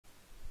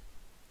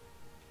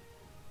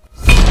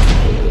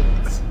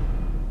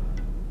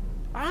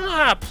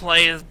how to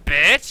play this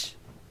bitch.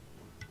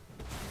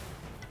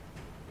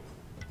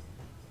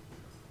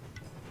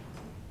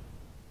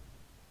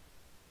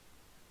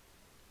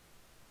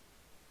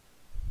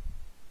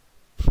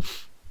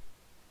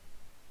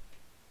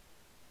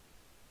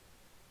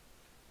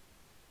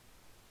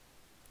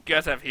 You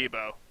guys have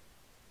Hebo.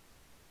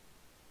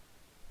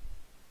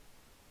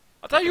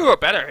 I thought you were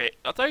better.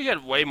 I thought you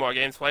had way more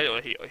games played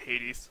with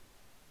Hades.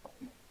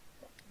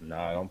 No,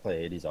 I don't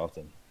play Hades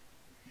often.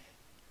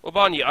 What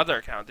about on the other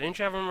account? Didn't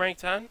you have him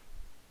ranked 10?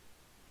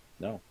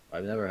 No,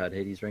 I've never had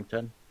Hades rank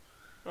 10.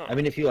 Oh. I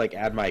mean, if you like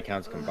add my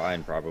accounts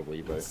combined,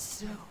 probably, but. It's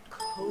so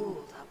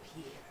cold up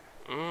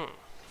here. Mm.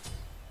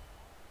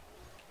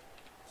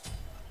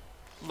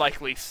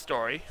 Likely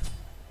story.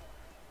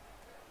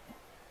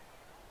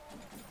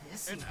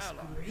 This seems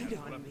great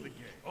on me.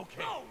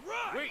 Okay. All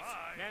right. Wait,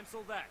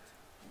 cancel that.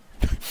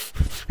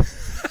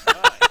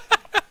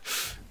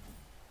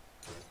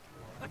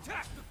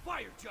 Attack the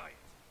fire giant.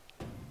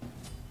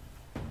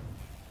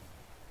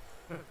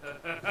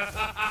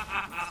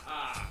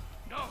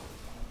 No.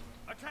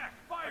 Attack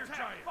fire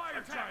giant.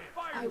 Fire giant.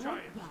 Fire I giant.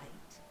 won't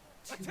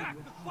bite. Attack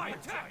the fire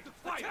giant. The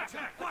fire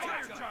giant.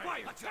 Fire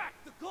giant. Attack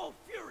the cold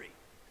fury.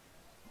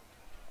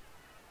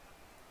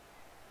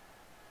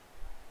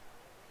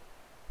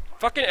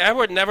 Fucking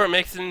Edward never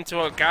makes it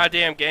into a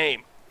goddamn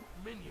game.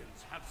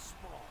 Minions have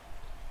spawned.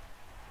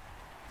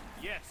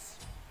 Yes.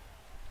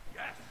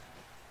 Yes.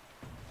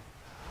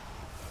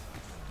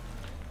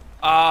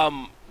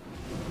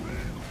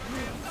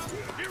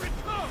 Here it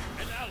comes.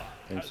 An ally.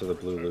 Thanks for the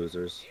blue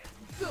losers.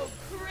 Go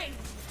crazy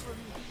for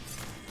me.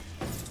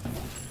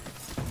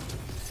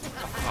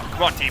 Oh,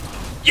 come on, team.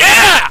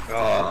 Yeah!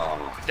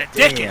 Oh, The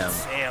damn. Dickens,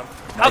 Sam.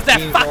 How's that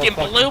team's all fucking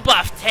fucking- blue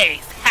buff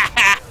taste?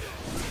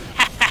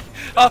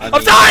 Oh,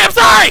 I'm sorry, I'm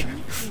sorry!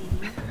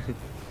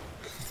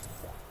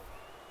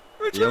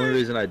 The only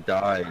reason I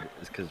died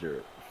is because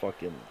you're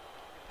fucking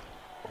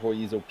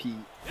Hoyizo P.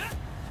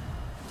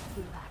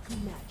 Black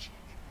magic.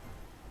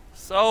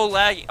 So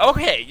laggy.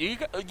 Okay,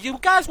 you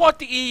guys want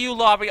the EU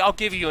lobby? I'll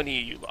give you an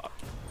EU lobby.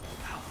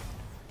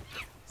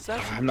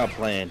 I'm not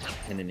playing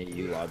in an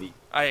EU lobby.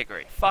 I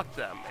agree. Fuck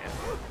them, man.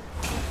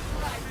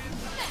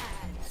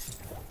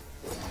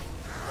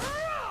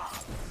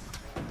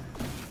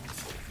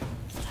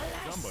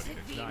 Somebody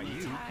that's not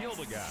you killed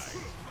a guy.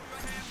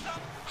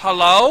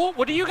 Hello?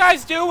 What are you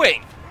guys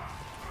doing?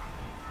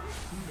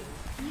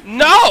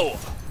 No!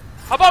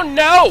 How about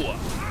no?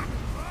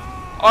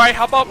 Alright,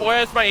 how about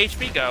where's my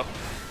HP go?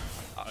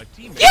 A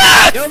teammate.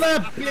 Yes! Kill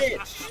that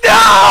bitch!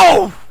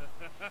 No!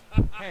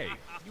 Hey,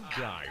 you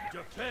died.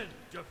 Defend,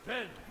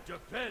 defend,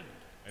 defend.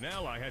 An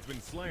ally has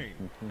been slain.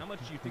 How much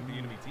do you think the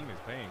enemy team is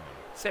paying them?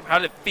 Sam, how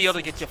did it feel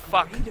to get you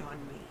fucked? Great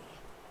on me.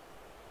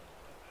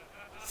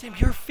 Sam,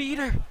 you're a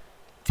feeder.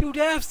 2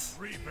 deaths.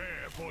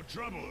 Prepare for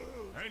trouble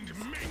and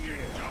make it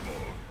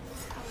double.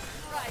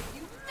 Right,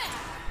 you mad.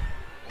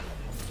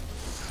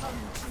 Come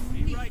to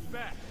Be me. right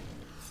back.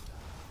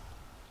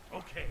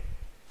 Okay.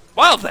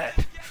 Well then.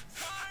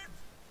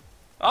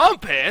 I'm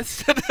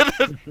pissed.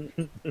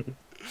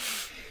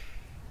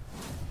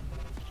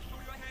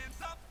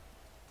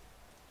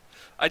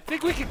 I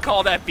think we could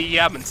call that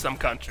BM in some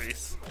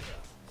countries.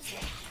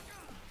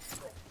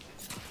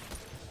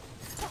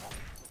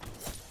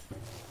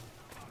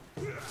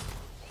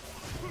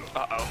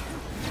 Uh-oh.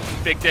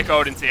 Big Dick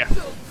Odin's here.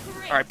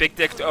 Alright, Big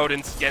Dick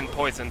Odin's getting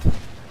poisoned.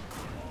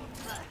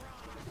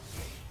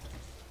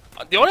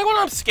 The only one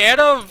I'm scared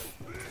of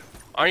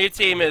on your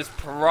team is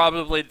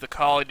probably the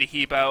Kali, the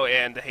Hebo,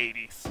 and the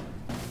Hades.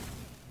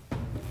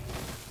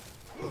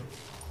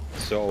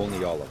 So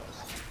only all of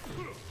us.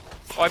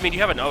 Oh, I mean, you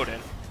have an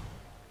Odin.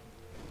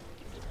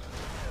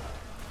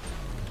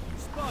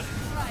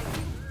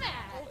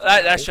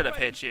 That should have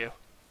hit you.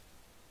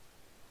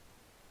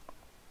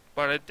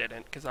 But it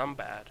didn't, because I'm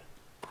bad.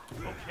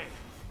 Okay.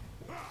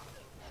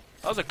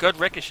 That was a good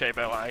ricochet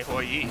by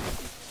Hoi.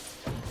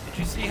 Did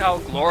you see how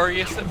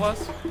glorious it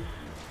was?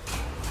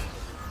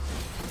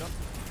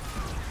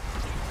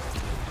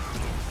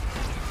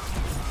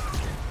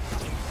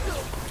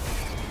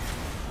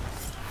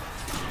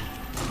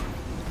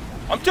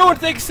 I'm doing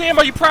things, Sam.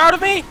 Are you proud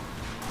of me?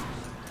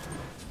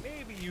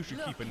 Maybe you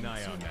should keep an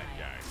eye on that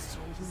guy.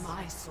 Sold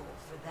my soul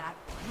for that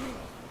one.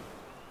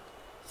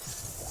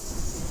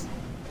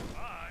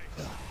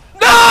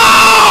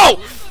 No!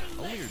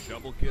 Only your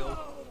double kill?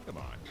 Come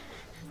on.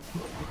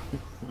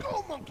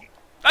 Go, monkey!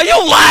 Are you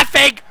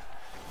laughing?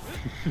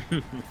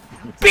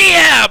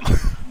 BM!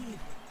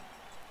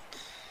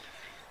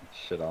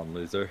 Shit on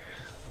loser.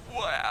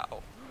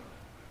 Wow.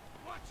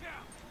 Watch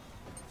out!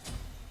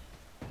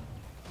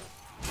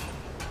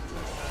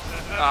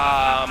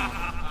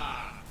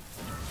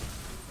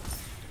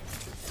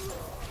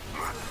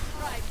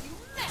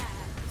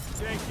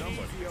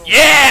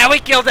 Yeah, we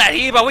killed that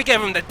Hebo. We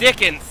gave him the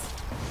Dickens.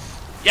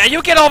 Yeah,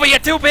 you get over here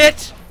too,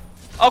 bitch.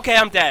 Okay,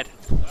 I'm dead.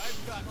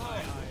 I've got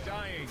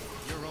dying.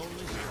 Your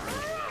only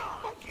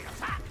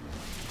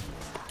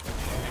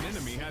An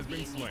enemy has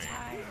been slain.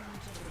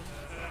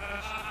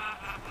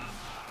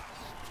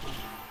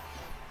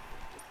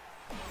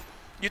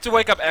 You have to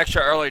wake up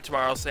extra early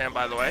tomorrow, Sam,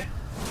 by the way.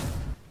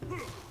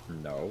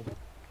 No.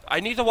 I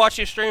need to watch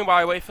your stream while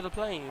I wait for the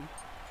plane.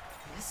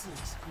 This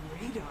looks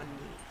great on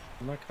me.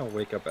 I'm not gonna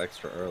wake up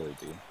extra early,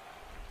 dude.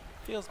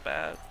 Feels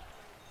bad.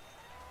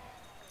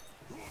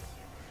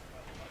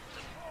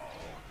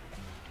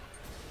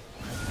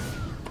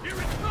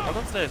 What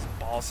if there's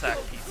ball sack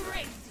pizza?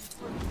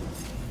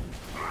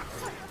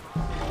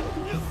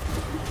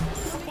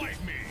 Fight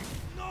me!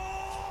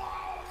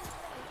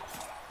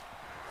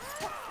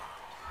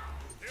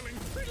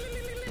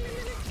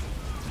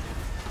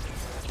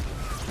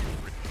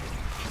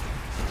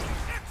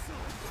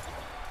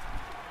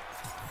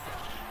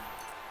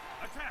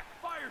 Attack!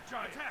 Fire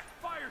giant! Attack!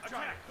 Fire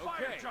giant!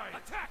 Fire giant!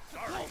 Attack!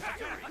 Sorry! Attack!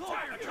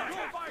 Fire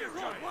giant! Fire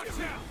giant! Watch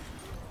out!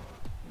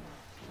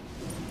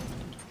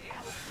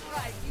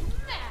 Drive you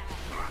mad.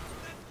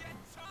 Let's get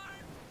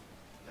time!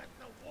 Let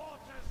the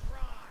waters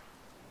rise!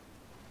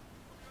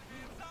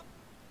 Hands up!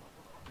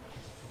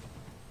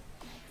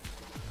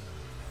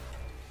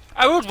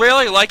 I would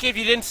really like it if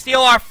you didn't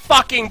steal our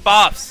fucking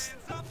buffs.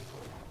 Hands up!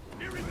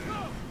 Here it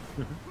comes!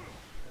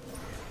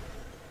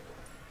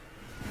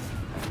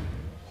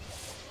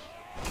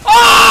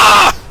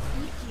 Ah!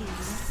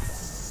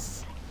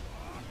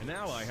 An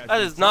ally has That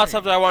been is not slain.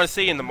 something I want to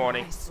see in the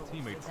morning.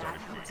 Teammates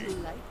started bleeding.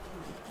 Delightful.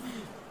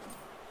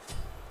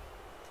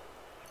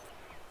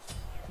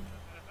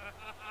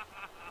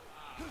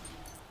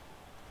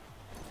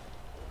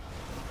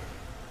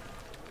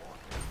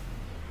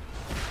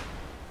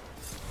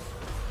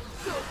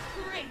 Go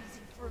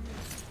crazy for me.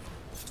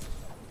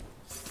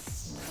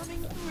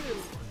 Coming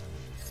through.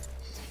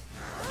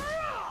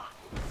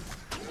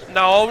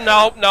 No,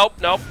 no, nope,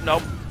 nope,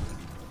 nope.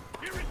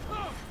 Here it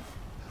comes!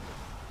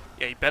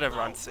 Yeah, you better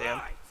run,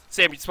 Sam.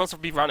 Sam, you're supposed to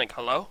be running.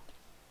 Hello?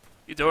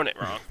 You're doing it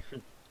wrong.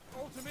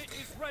 Ultimate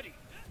is ready!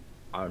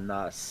 I'm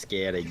not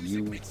scared of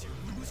you. What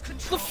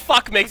the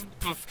fuck makes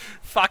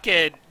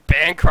fucking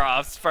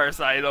Bancroft's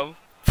first item?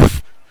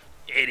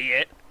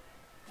 Idiot.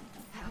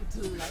 How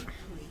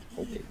delightfully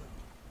Okay.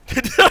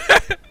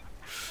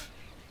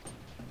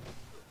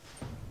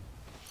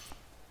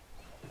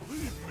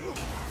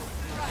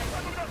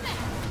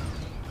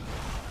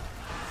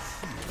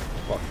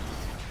 Fuck.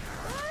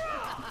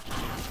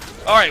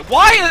 Alright,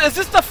 why is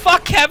this the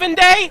fuck Kevin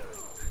day?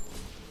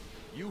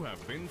 You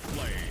have been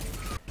slain.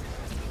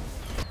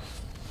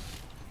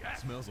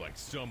 Smells like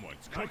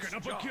someone's cooking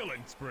up a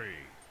killing spree.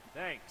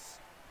 Thanks.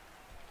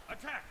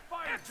 Attack!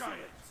 Fire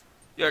giants!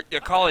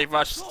 Your colleague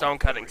rushed stone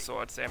cutting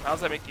sword, Sam. How does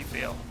that make you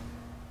feel?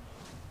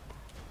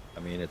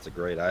 I mean, it's a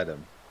great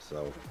item,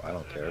 so I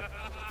don't care.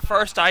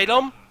 First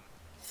item?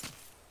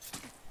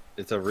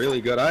 It's a really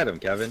good item,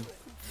 Kevin.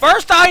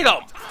 First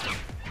item!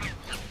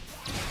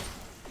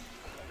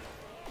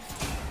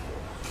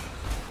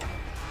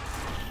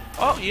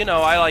 Oh, you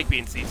know, I like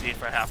being CC'd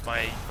for half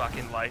my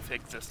fucking life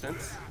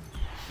existence.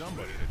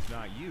 Somebody that's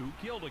not you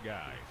killed a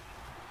guy.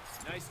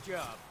 Nice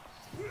job.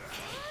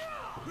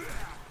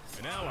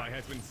 An ally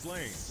has been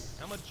slain.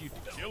 How much you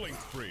killing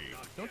spree?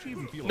 Don't you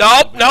even feel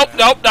Nope, nope,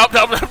 nope, nope,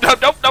 nope, nope,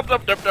 nope, nope, nope,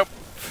 nope, nope, nope.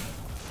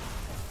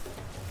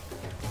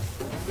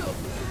 go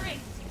crazy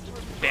for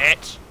me.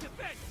 Bitch.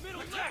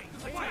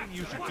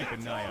 You should keep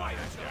an eye on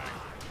this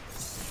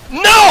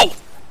guy. No!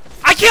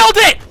 I killed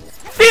it!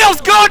 Feels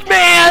good,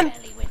 man!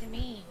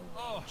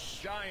 Oh,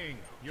 dying.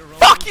 You're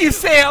Fuck you,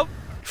 Sam!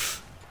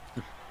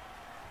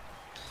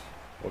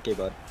 Okay,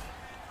 bud.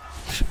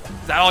 Is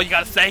that all you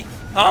gotta say?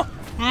 Huh?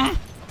 Hmm?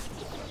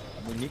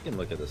 I mean, you can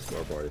look at the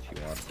scoreboard if you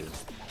want to.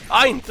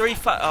 I'm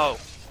 3-5. Oh.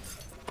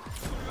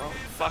 Well,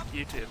 fuck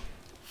you too.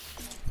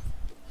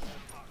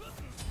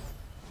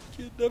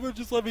 Kid, never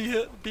just let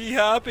me be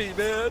happy,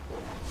 man.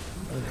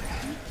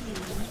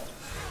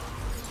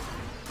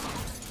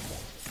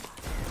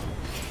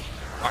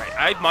 Alright,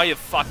 I might have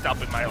fucked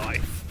up in my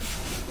life.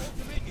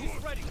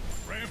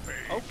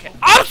 Rampage. Okay.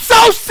 I'm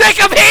so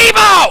sick of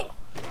Hemo!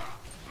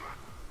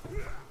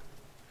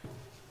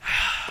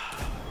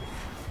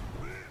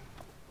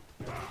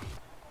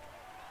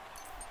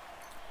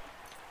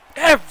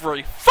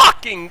 Every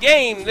fucking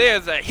game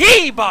there's a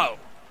Hebo!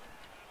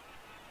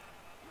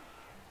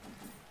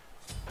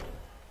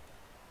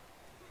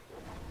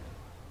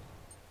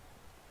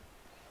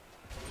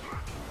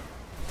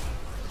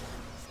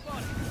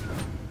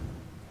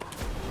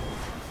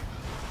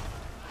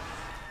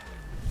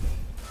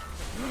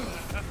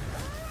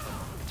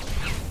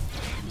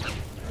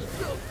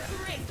 Go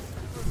crazy.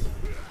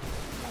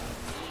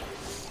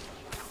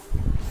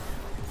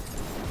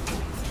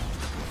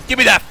 Give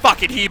me that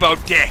fucking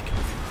Hebo dick!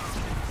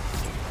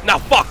 Now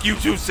fuck you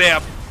too,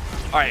 Sam!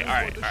 Alright,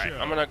 alright, alright.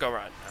 I'm gonna go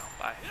run now.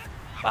 Bye.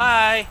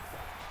 Bye!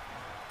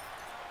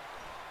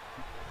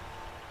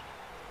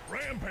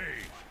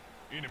 Rampage.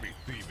 Enemy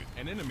thieving.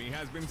 An enemy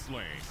has been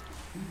slain.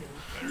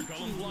 Better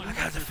call him blood. I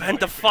gotta defend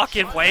the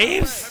fucking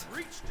waves? Have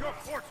reached your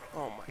portal.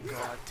 Oh my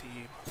god,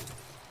 team.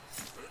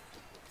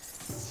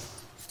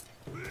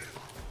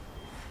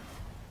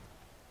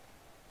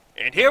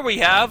 And here we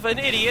have an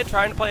idiot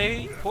trying to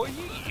play Poi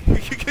Yi.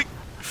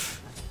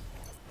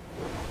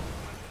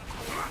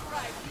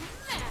 Drive you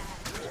mad.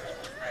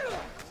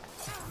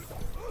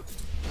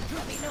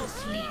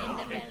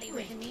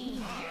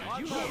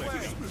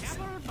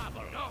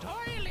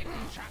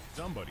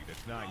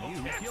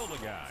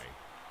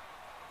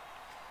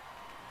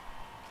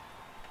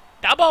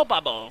 Double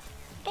bubble.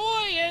 Toy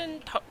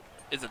and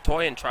is it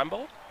toy and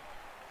tremble?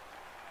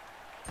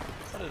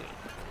 What is it?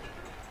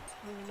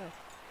 I don't even know.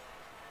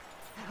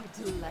 How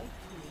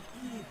delightfully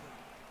evil.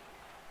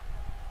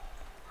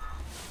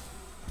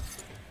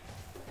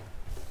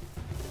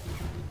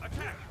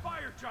 Attack,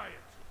 fire giant!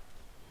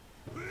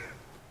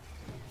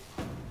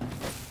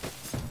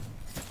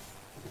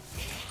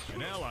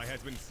 An ally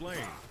has been slain.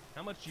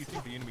 How much do you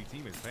think the enemy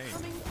team is paying?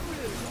 Coming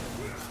through.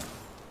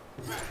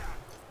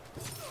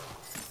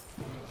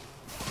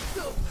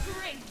 Go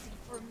crazy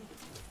for me.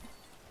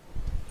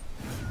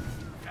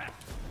 That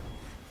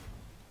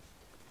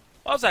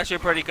was actually a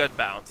pretty good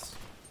bounce.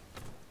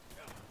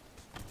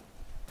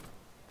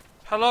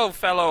 Hello,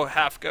 fellow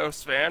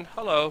half-ghost fan.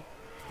 Hello.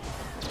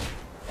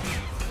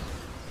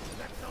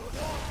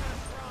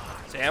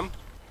 Sam?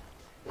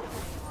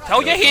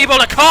 Tell your Hebo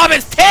to calm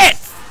his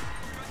tits!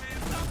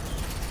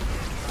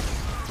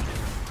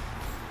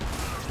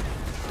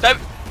 That,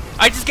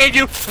 I just gave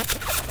you...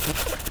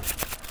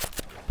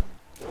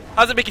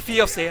 How does it make you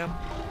feel, Sam?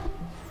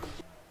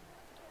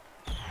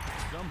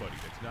 Somebody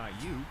that's not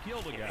you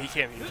killed a guy. He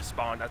can't even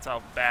respond. That's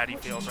how bad he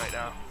feels right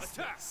now.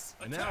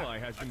 An ally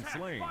has been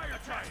slain.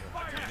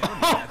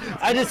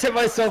 I just hit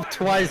myself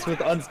twice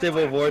with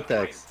unstable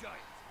vortex.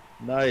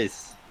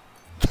 Nice.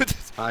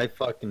 High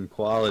fucking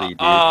quality, dude.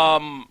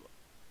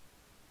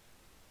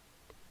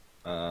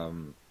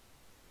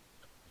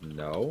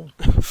 No.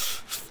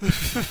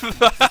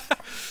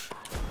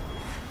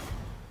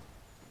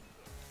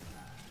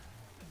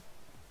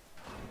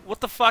 What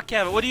the fuck,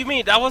 Kevin? What do you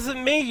mean? That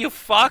wasn't me, you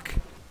fuck!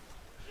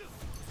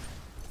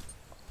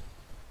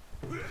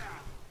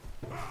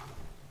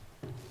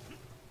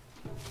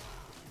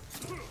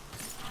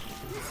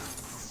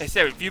 Hey,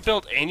 Sarah, if you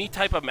build any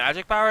type of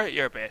magic power,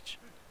 you're a bitch.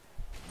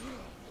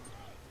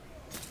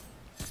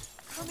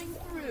 Coming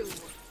through.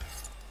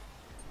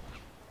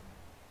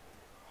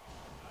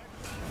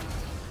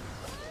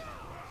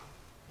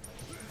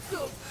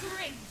 Go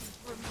crazy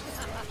for me.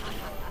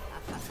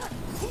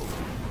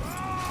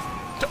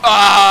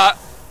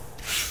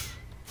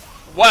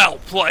 Well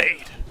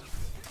played.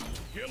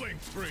 Killing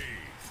spree.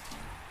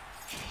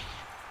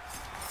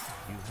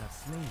 You have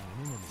slain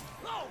an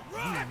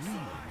enemy.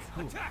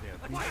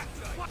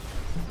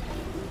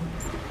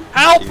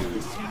 Help!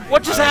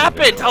 What just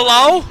happened?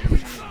 Hello?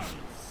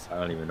 I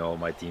don't even know what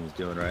my team's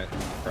doing right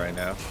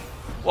now.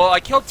 Well, I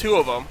killed 2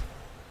 of them,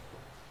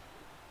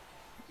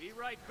 Be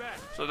right back.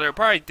 so they're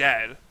probably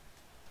dead.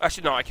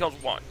 Actually, no, I killed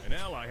 1, An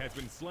ally has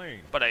been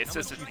slain. but I How much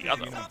assisted do you the think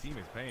other enemy one. team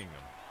is paying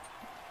them?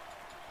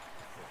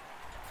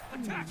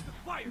 Attack the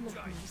fire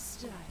giant!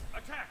 Style.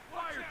 Attack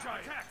fire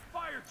giant! Attack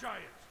fire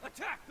giant!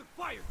 Attack the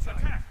fire giant!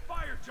 Attack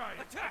fire giant!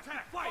 Attack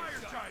fire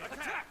giant!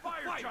 Attack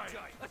fire giant!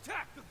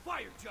 Attack the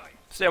fire giant!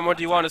 Sam, what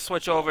do you want to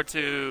switch over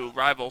to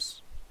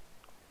Rivals?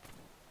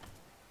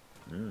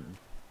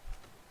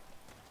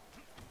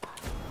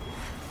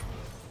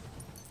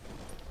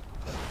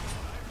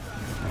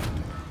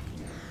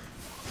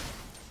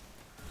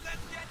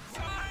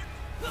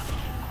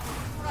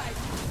 Right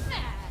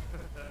mad.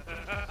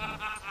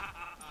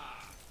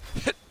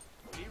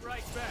 Be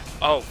right back.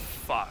 Oh,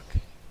 fuck.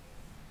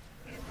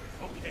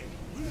 Okay.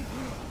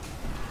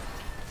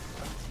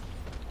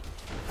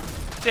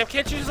 Sam,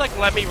 can't you just, like,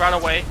 let me run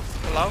away?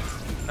 Hello?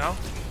 No?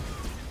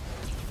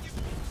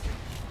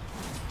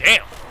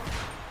 Damn.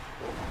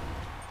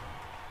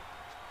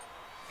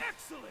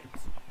 Excellent.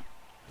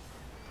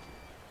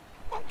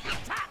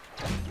 Attack.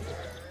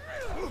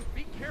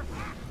 Be careful.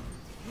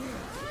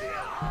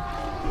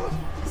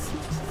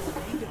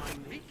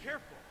 Be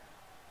careful.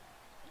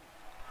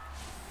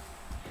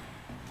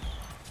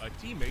 A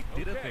teammate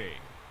did a thing.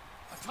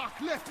 Attack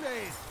left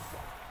lane.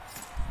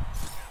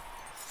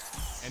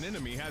 An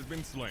enemy has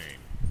been slain.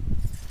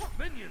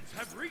 Minions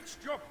have reached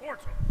your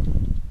portal.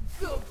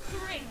 Go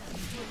crazy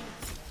for me.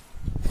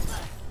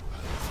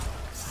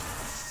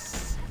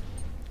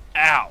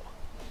 Ow.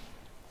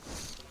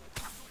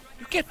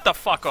 You get the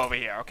fuck over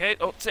here, okay?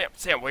 Oh,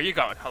 Sam, where you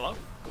going? Hello?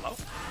 Hello?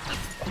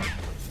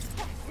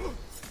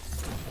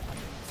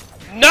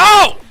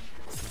 No!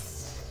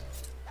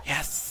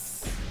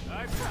 Yes!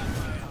 A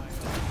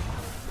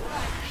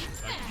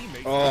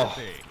teammate Oh.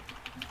 did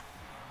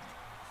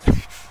a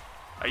thing.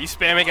 Are you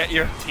spamming at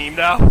your team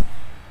now?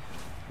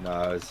 No,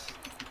 I was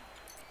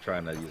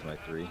trying to use my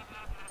 3.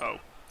 Oh.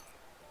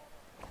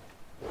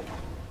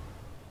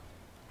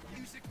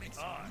 Music makes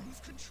me lose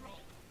control.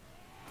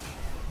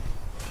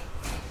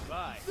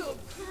 Bye. Go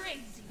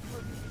crazy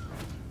for me.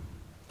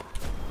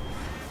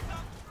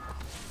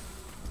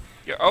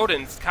 Your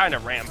Odin's kind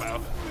of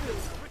Rambo.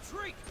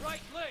 Retreat,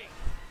 right lane.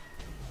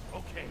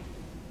 Okay.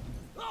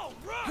 Oh,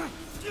 run!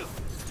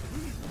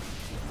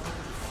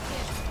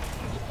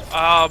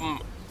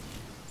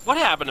 What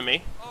happened to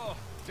me? Oh,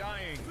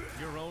 dying.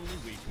 Your only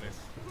weakness.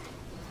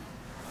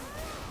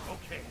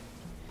 Okay.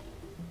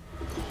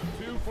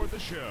 2 for the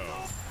show.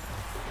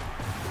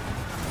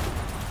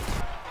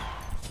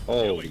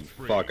 Holy Killing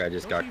spree. fuck, I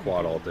just Don't got you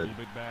quad feel a ulted. little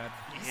bit bad?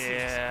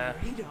 Yeah.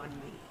 Great on me.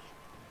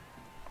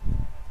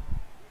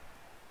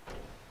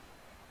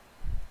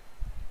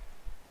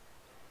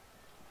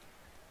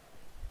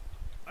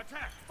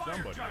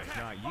 Somebody,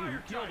 not you,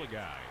 kill the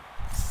guy.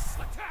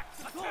 Attack!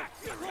 Attack!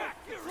 Attack!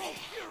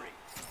 Fury!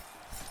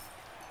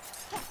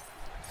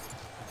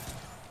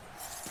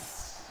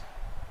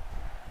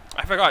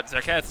 I forgot,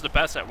 Zerkat's the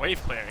best at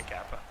wave clearing,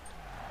 Kappa.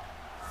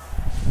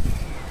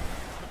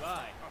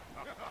 Goodbye.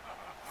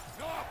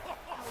 Drive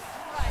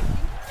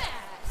you mad.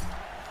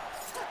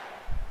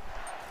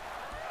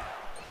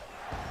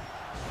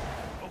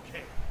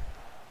 Okay.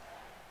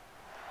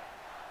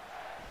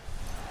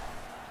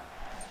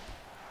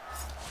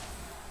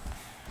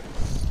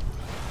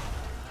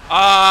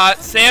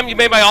 Sam, you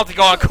made my ulti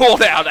go on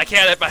cooldown. I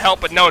can't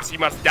help but notice you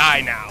must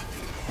die now.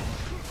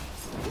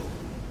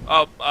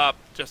 Oh,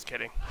 just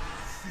kidding.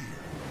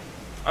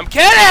 I'm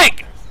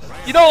kidding!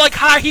 You don't like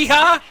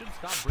ha-hee-ha? Should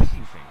stop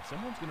breaking things.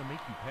 Someone's gonna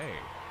make you pay.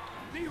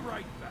 Be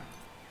right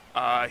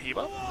back.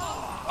 Hebo?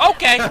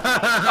 Okay.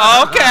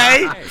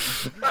 Okay.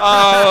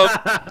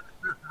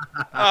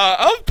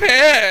 I'm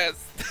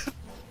pissed.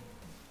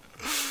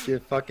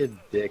 Get fucking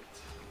dicked.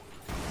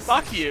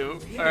 Fuck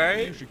you,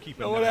 alright? You should keep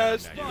No an one eye on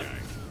asked that me. guy.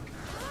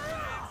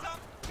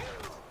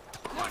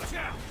 Watch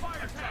out!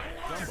 Fire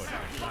giant! Somebody,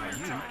 not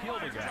you, kill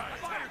the guy.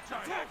 Fire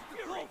giant!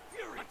 Fury!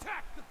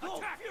 Attack the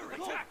Fury!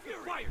 Attack the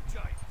fire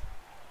giant!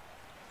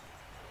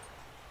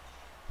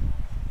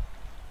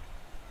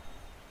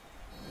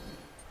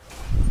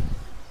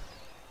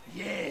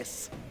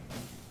 Yes.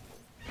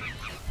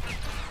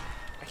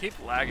 I keep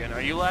lagging.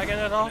 Are you lagging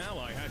at all? An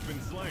ally has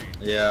been slain.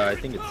 Yeah, I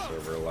think it's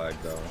server lag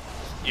though.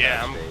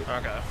 Yeah, I'm Safe.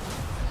 okay.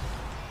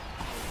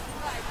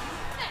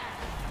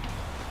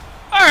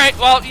 Alright,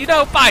 well, you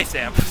know, bye,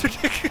 Sam.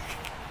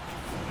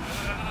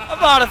 I'm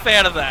not a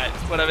fan of that,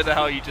 whatever the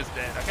hell you just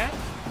did, okay?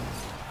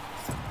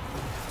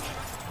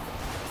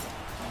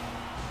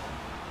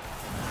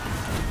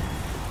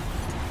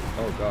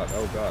 Oh god,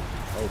 oh god,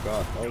 oh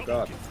god, oh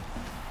god.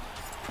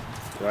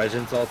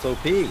 Ryzen's also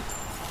OP.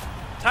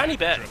 Tiny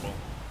bit.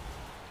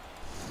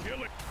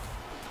 Kill it.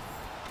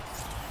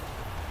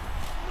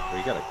 Oh,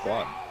 you got a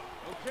quad.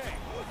 Okay.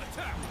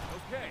 Attack.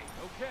 Okay.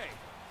 Okay.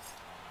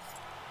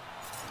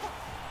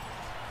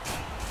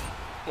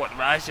 What,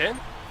 Raijin?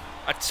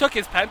 I took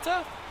his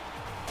penta?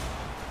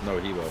 No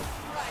Hebo.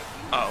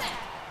 Oh.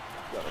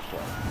 Got a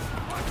quad.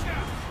 Watch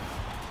out.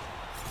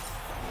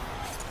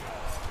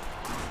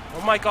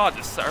 Oh my god,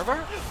 the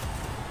server?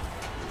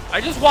 I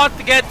just want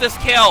to get this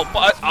kill,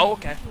 but... Oh,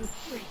 okay.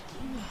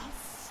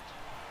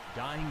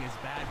 Dying is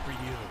bad for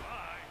you.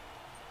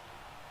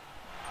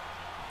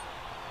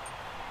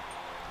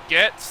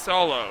 Get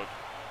soloed.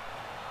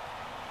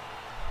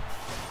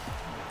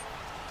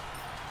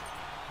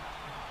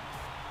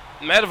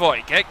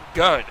 Medavoy, get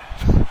good.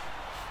 I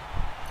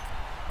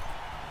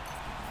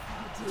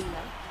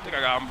think I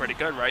got him pretty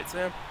good, right,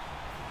 Sam?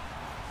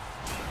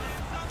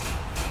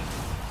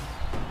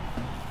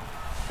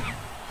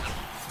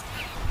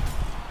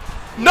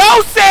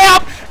 No,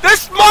 Sam!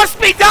 This must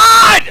be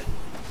done!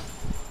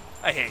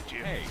 I hate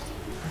you. Hey,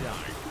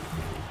 die.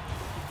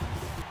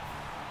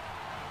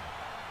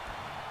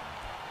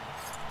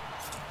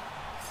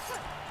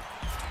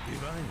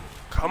 Divine.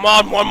 Come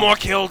on, one more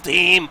kill,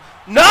 team.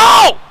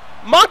 No!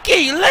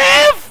 Monkey,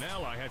 live!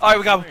 Now I have Alright,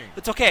 we got. slain.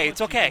 It's okay,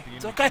 it's okay,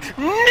 it's okay.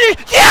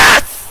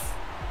 Yes!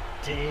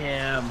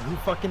 Damn, who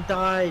fucking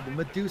died?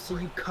 Medusa,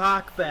 you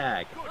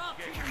cockbag.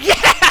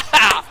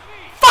 Yeah!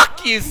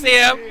 Fuck you,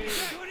 Sam!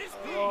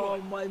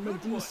 Oh, my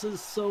Medusa's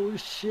so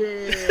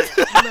shit.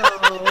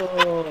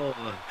 No.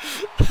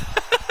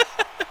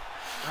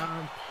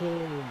 I'm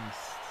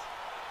pissed.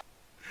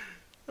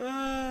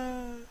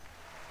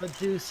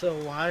 Medusa,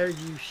 why are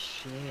you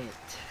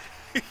shit?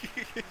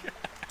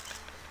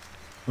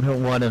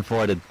 1 and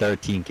 4 to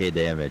 13k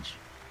damage.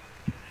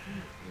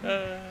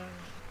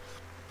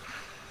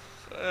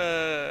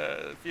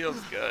 Feels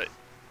good.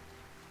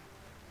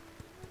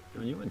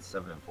 When you went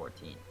 7 and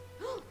 14.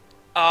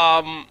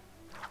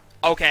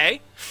 Okay.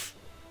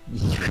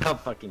 You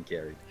got fucking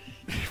carried.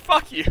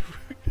 Fuck you.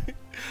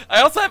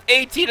 I also have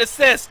 18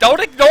 assists. Don't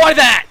ignore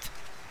that!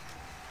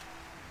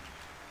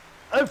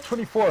 I have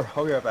 24.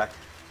 I'll be right back.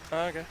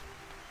 Okay.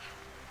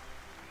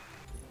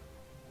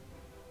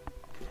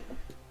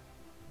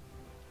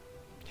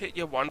 Hit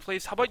your one,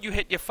 please? How about you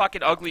hit your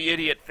fucking ugly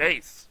idiot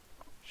face?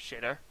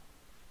 Shitter.